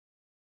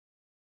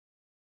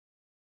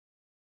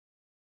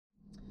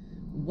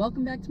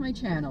Welcome back to my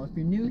channel. If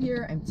you're new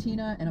here, I'm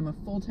Tina and I'm a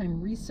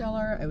full-time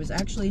reseller. I was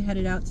actually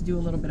headed out to do a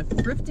little bit of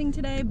thrifting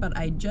today, but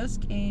I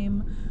just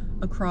came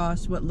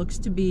across what looks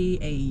to be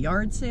a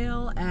yard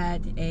sale at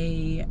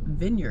a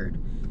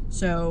vineyard.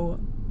 So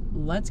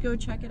let's go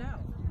check it out.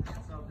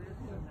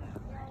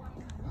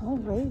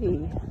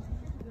 Alrighty.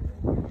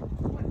 Oh,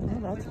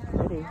 that's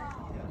pretty.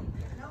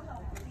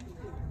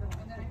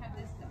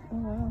 Oh,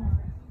 wow.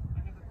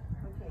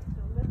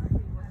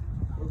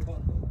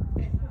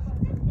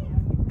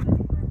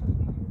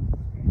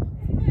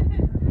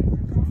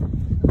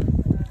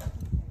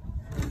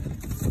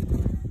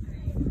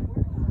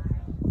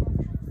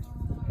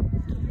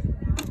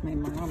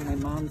 My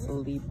mom's a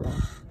Libra.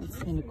 It's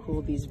kind of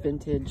cool, these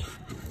vintage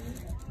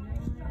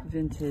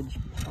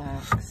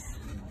plaques.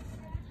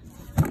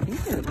 I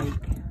think they're like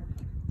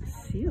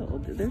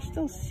sealed. They're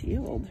still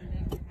sealed.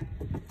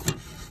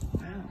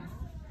 Wow,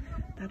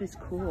 that is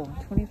cool.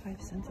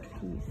 25 cents a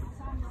piece.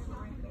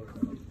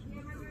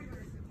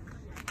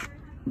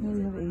 Here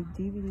we have a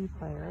DVD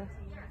player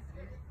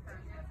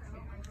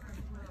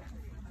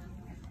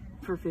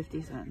for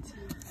 50 cents.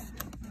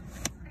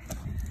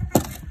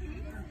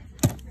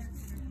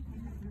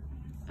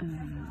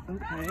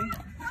 Okay, I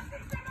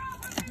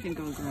think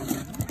I'll grab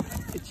it.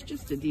 It's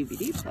just a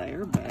DVD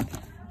player, but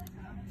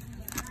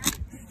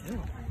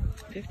still,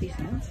 50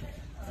 cents.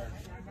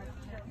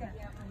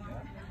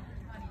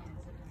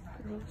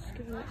 Girl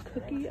Scout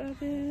cookie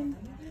oven.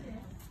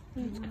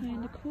 That's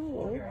kind of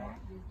cool.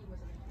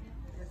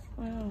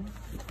 Wow.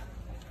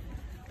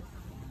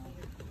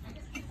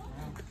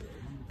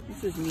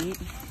 This is neat.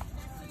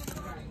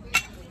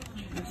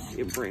 Let's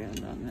see a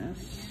brand on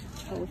this.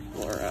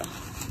 Teleflora.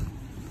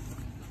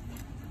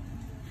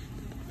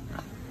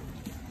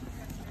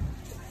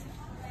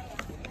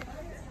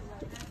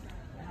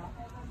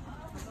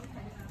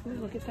 Ooh,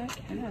 look at that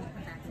cat.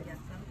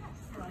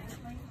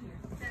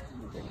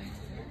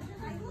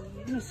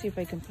 I'm gonna see if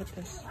I can put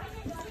this.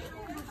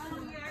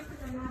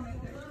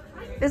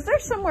 Is there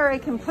somewhere I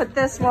can put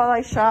this while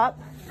I shop?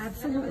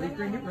 Absolutely.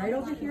 Bring it right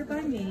over here by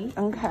me.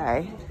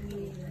 Okay.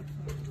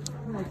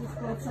 Oh, I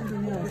just bought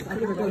something else. I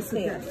gotta go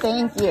sit down.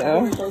 Thank you.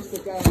 I'm supposed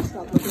to go and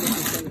stop looking at the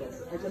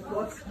potatoes. I just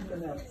bought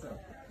something else. So.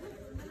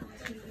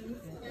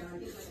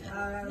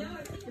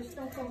 Just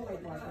don't go away,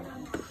 Barbara.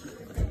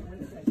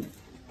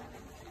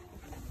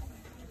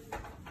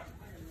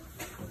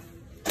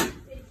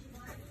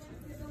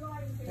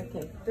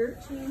 Okay,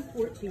 13,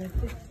 14,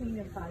 15,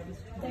 and 5 is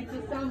 20. Thank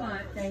you so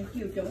much. Thank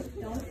you.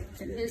 Don't.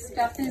 This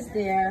stuff is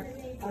there.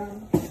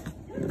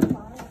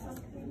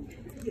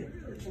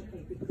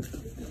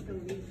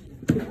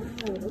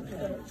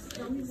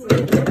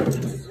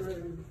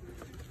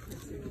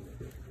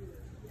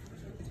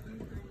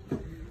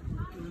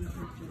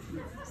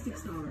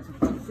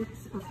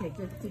 $6. Okay,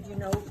 good. Did you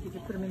know? Did you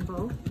put them in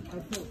both? I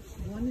put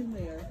one in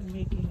there. I'm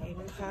making a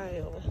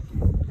pile.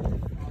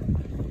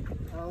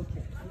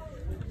 Okay.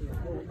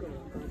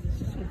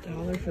 This is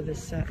 $1 for the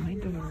set. My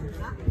daughter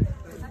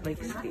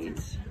likes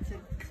these.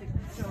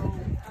 So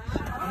I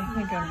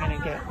think I'm gonna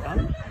get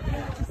them.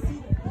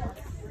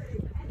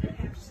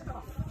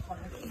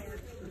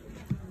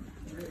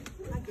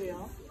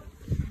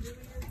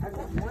 I've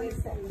got one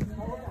second.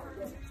 Hold on.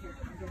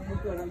 Oh,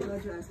 good. I'm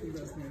glad you're asking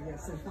those now.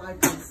 Yes, so 5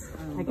 is.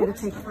 I gotta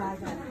take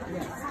 5 out.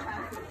 Yes.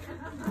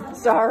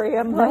 Sorry,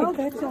 I'm like, No,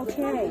 that's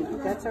okay.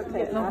 That's okay.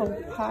 getting a whole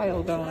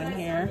pile going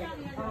here.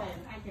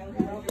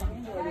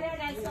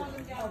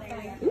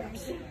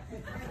 Oops.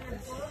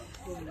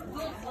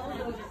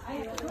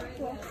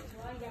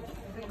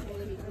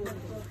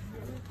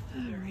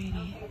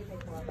 Alrighty.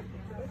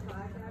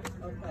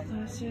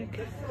 Classic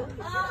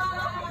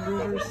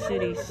River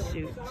City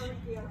suit.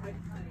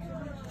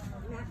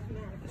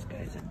 This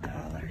guy's $1.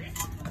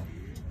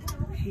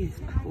 He's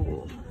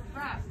cool.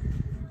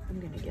 I'm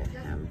gonna get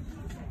him.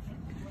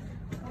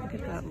 Look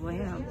at that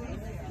lamp.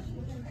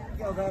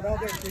 Well, that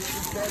other thing you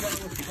said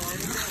that was fun.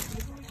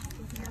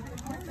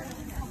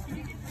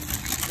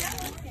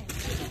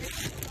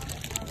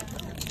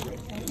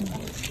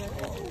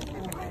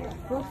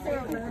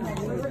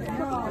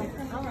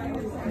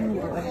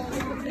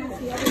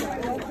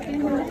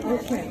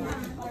 Okay.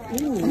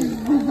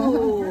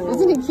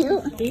 Isn't he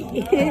cute? He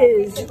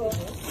is.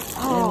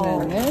 And then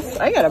this.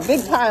 I got a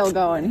big pile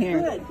going here.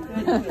 Good.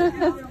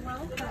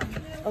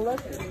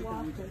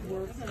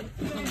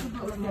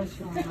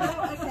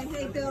 Okay,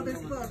 hey, Bill,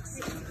 there's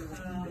books.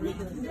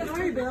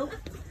 Sorry, Bill.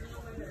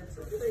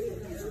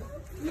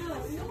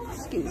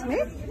 Excuse me.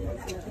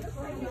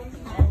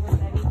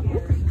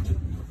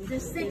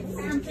 There's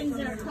some things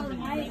that are colored.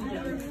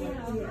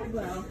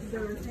 Well,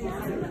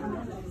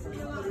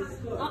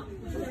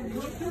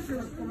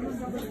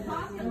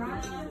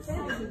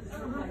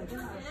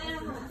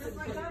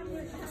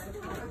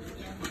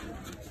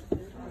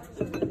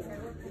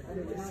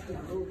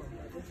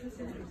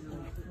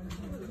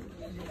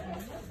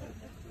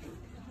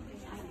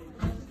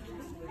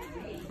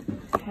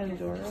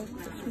 Pandora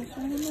Christmas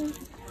ornament.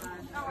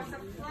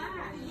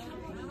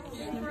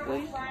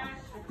 Simply.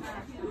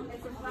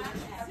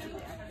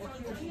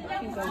 I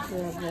think I'll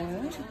grab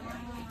that.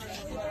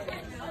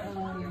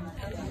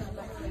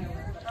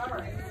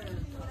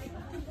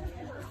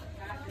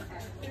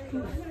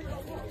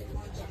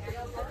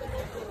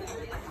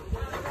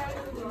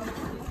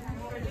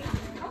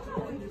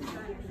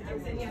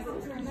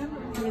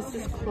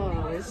 Mrs.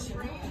 Claus.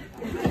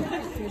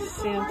 Here's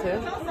Santa.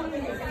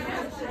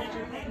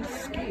 He's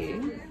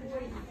skiing.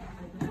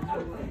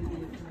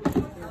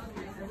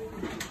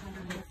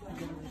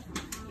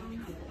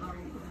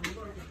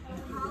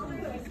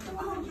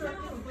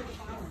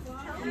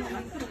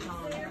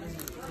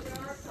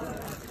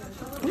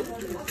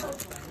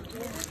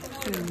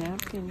 Two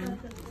napkin rings.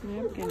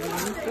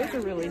 Those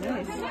are really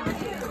nice.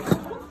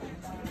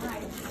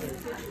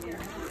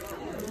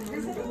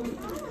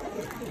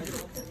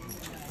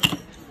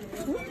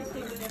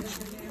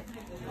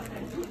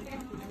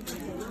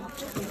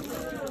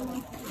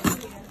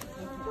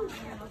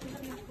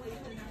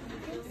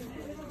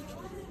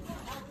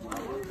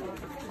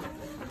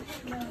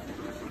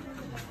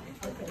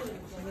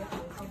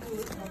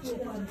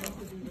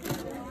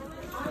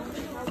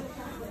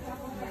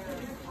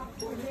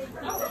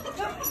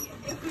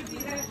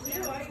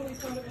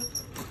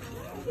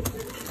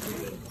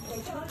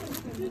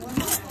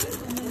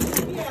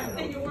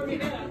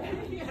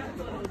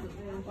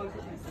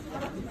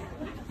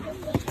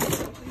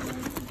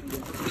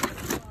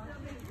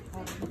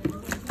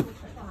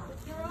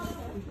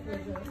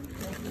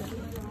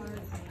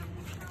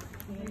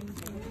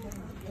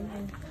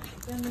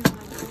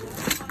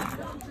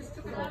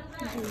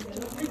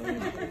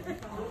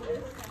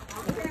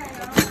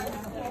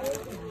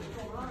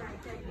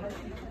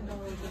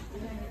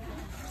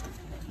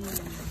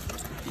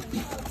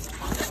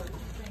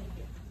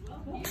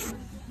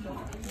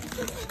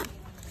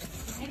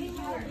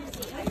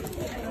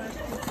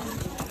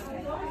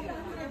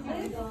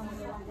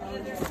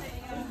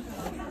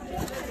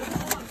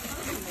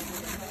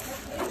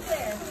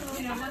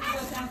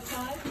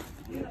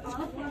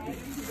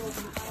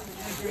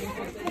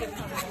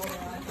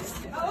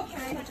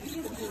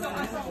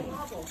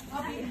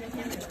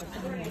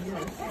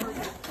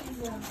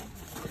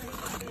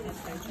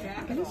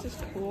 This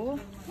is cool.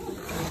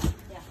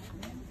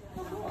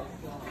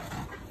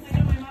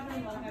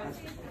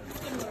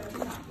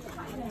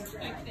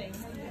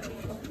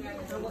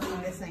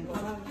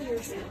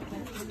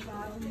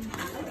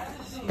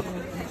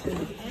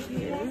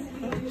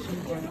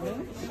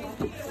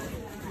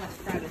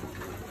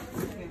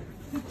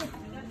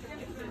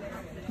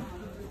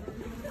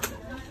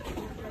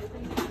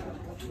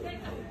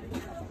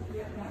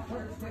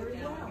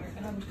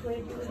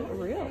 Is it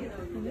real? It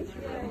is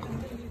real.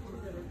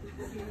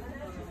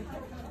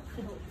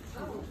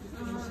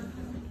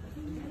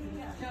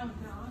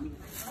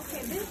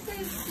 Okay, this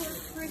says for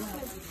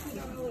Christmas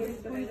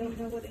 $2, but I don't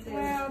know what it is.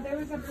 Well, there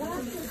was a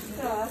box of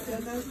stuff,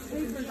 and those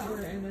papers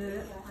were in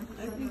it.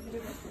 I think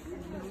it was...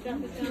 Well,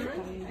 here.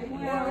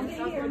 Have it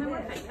on the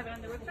website?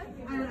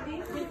 I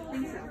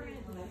think so.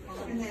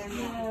 And then,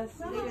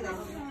 leave it on.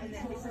 And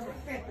then December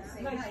 5th, the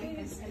same night.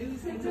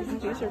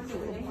 These are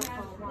cool.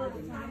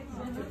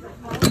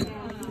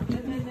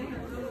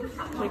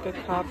 Like a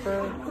copper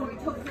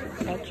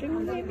etching,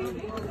 maybe?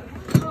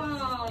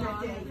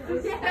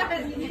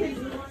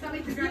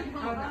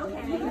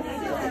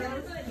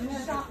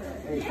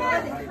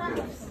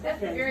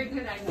 That's a very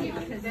good idea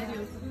because then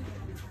you.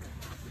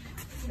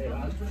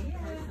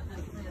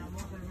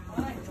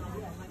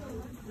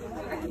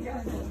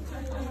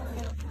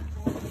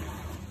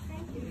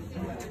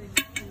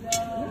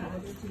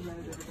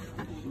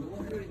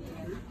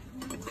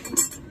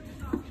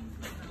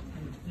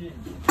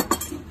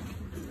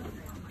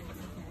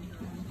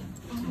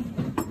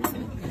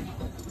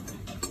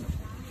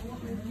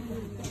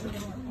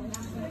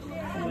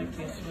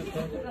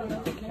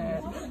 The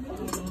cat.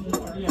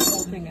 The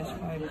whole thing is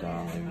 $5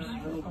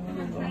 for all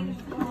of them.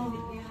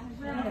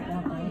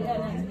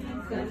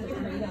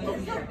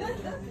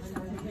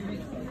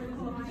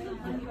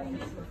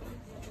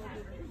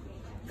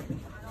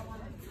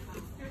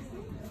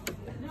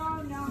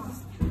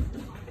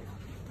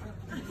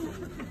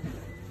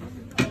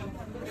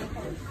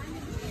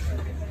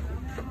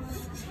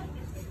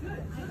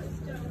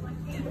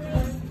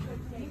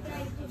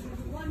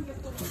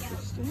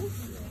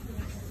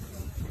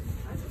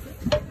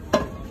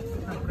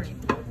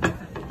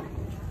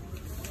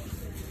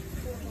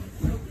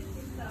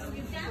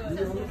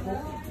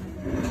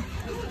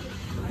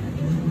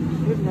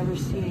 We've never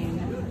seen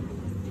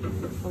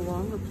a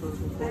longer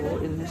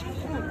purple in this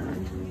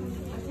pattern.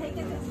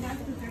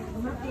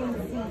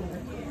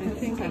 I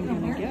think I'm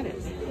going to get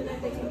it.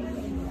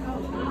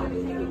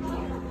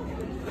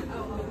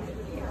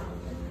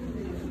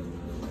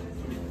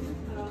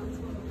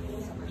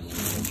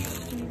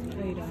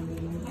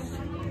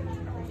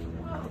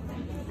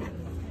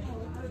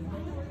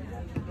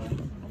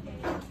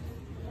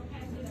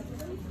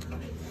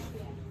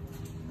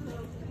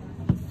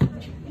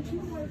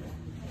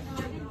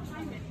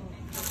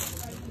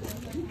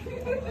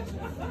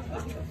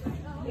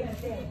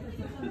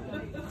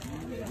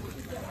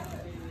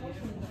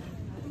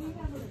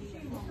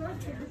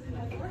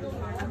 Some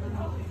interesting items.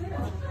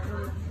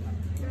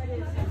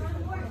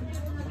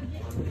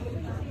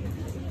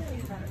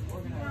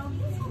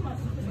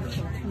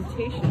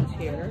 imitations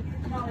here.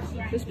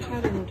 This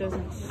pattern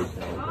doesn't sell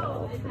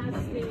well for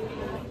me,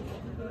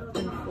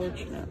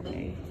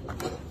 unfortunately.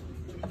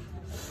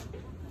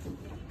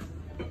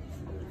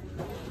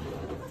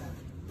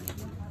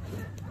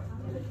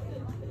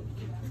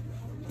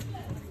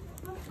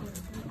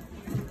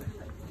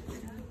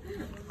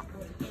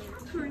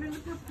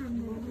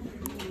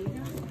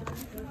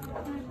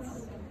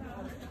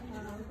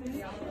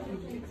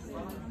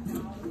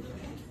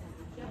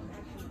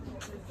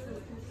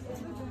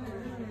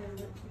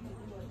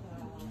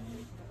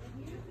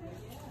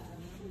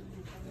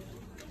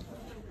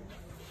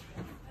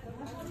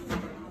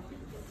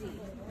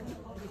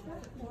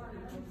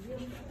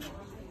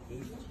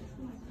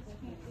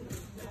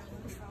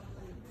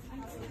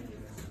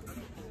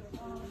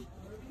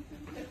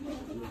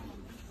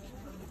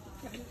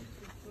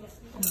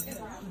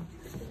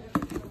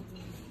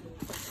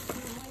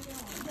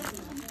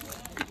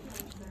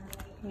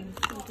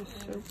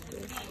 Soap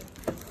dish.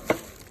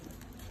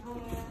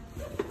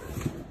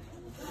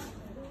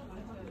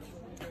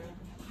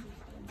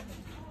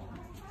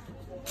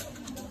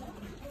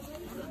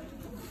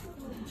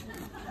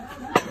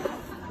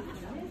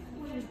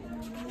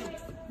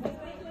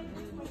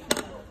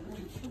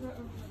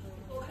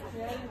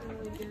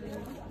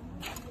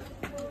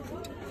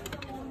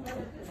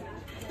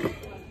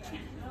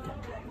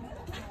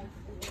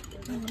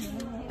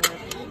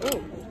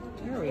 Oh,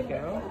 there we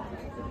go.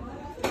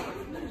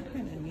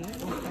 Kind of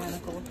neat,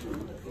 mechanical.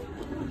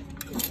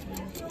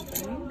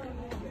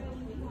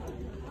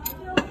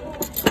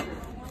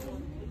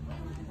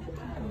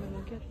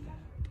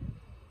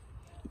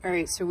 All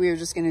right, so we are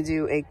just gonna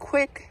do a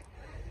quick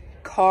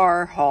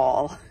car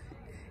haul,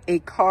 a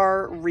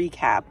car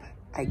recap,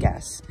 I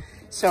guess.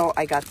 So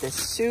I got this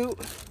suit,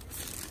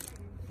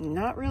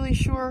 not really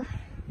sure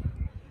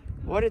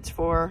what it's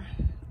for.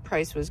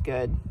 Price was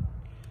good.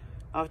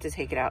 I'll have to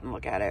take it out and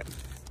look at it.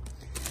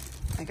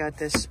 I got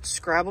this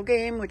Scrabble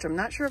game, which I'm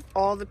not sure if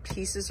all the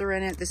pieces are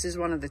in it. This is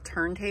one of the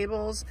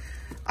turntables.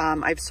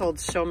 I've sold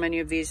so many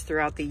of these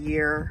throughout the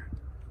years,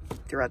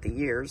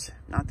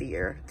 not the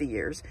year, the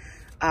years.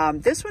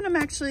 This one I'm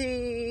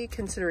actually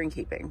considering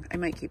keeping. I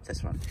might keep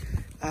this one.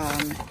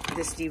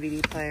 This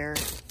DVD player,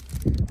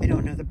 I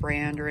don't know the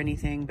brand or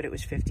anything, but it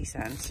was 50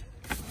 cents.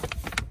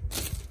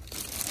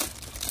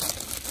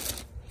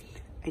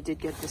 I did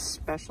get this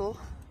special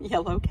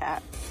yellow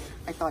cat.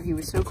 I thought he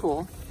was so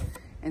cool.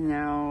 And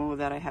now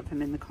that I have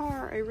him in the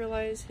car, I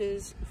realize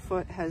his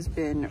foot has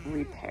been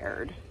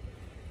repaired.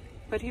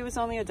 But he was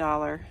only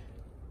 $1.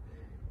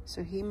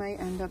 So he might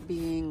end up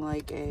being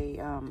like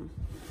a,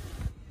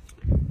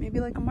 maybe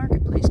like a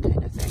marketplace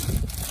kind of thing.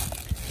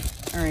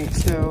 All right,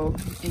 so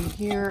in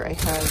here I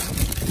have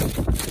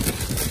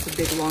the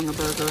big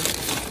Longaberger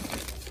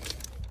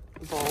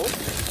bowl.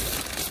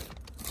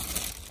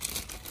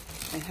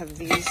 I have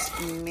these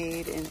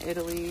made in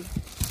Italy,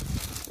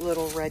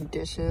 little red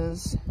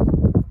dishes.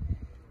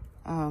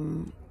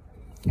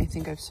 I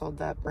think I've sold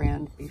that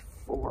brand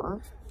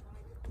before.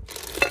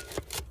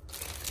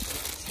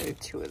 So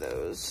 2 of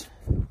those.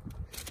 I'm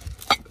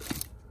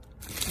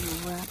gonna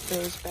wrap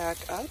those back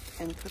up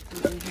and put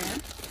them in here.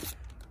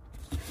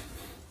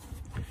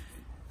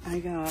 I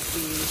got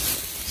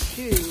these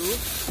 2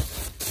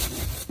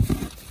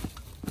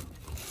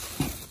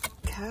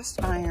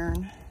 cast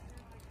iron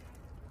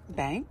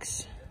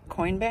banks,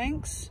 coin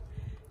banks.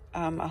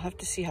 I'll have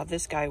to see how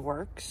this guy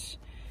works.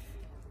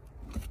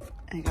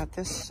 I got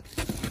this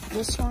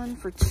one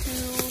for 2,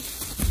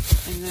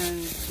 and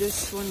then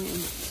this one in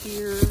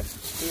here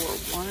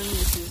for 1.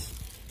 This is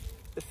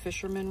the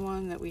fisherman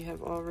one that we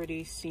have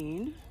already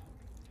seen.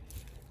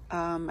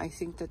 I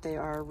think that they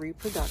are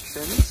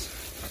reproductions,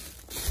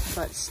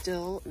 but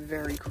still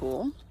very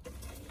cool.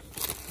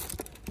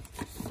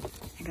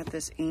 I got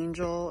this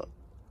angel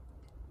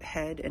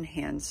head and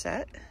hand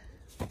set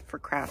for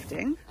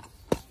crafting.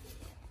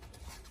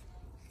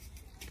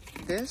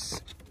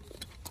 This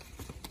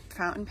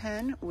fountain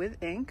pen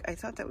with ink. I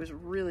thought that was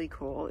really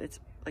cool. It's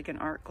like an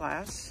art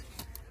glass.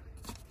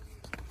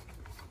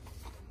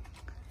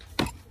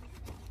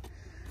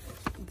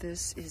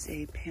 This is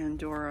a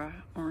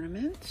Pandora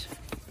ornament.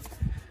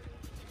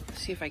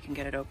 Let's see if I can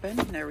get it open.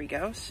 There we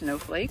go,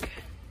 snowflake.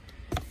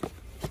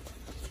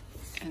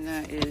 And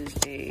that is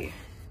a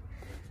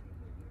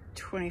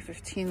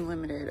 2015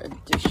 limited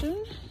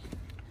edition.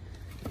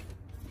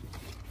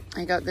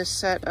 I got this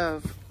set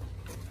of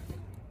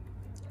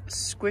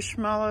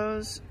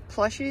Squishmallows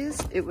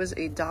plushies. It was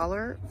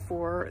 $1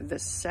 for the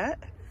set.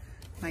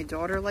 My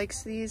daughter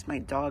likes these. My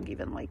dog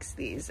even likes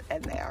these,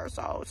 and they are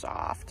so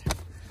soft.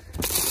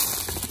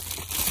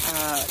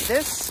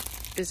 This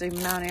is a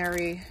Mount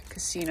Airy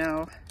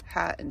Casino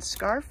hat and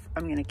scarf.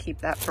 I'm gonna keep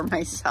that for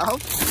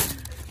myself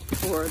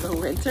for the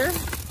winter.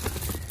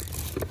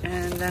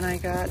 And then I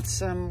got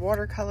some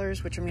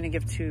watercolors, which I'm gonna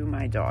give to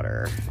my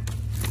daughter.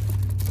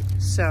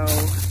 So,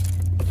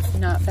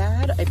 not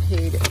bad. I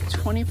paid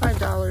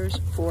 $25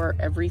 for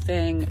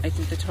everything. I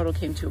think the total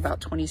came to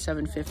about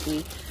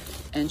 $27.50,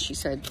 and she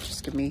said,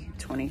 just give me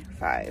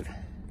 $25.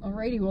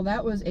 Alrighty, well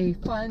that was a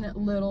fun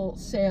little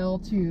sale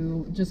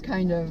to just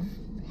kind of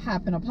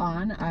happen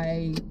upon.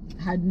 I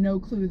had no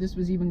clue this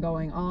was even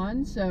going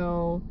on,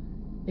 so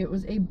it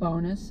was a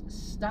bonus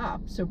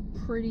stop. So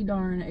pretty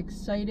darn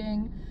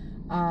exciting.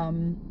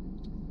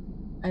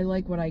 I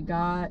like what I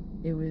got.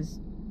 It was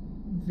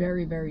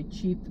very, very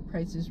cheap. The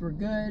prices were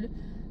good.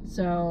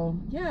 So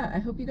yeah, I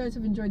hope you guys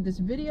have enjoyed this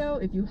video.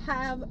 If you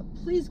have,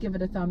 please give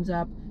it a thumbs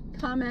up,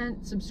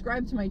 comment,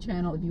 subscribe to my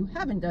channel if you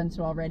haven't done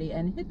so already,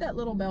 and hit that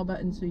little bell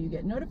button so you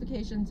get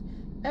notifications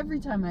every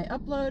time I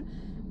upload.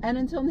 And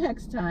until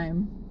next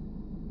time,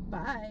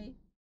 bye.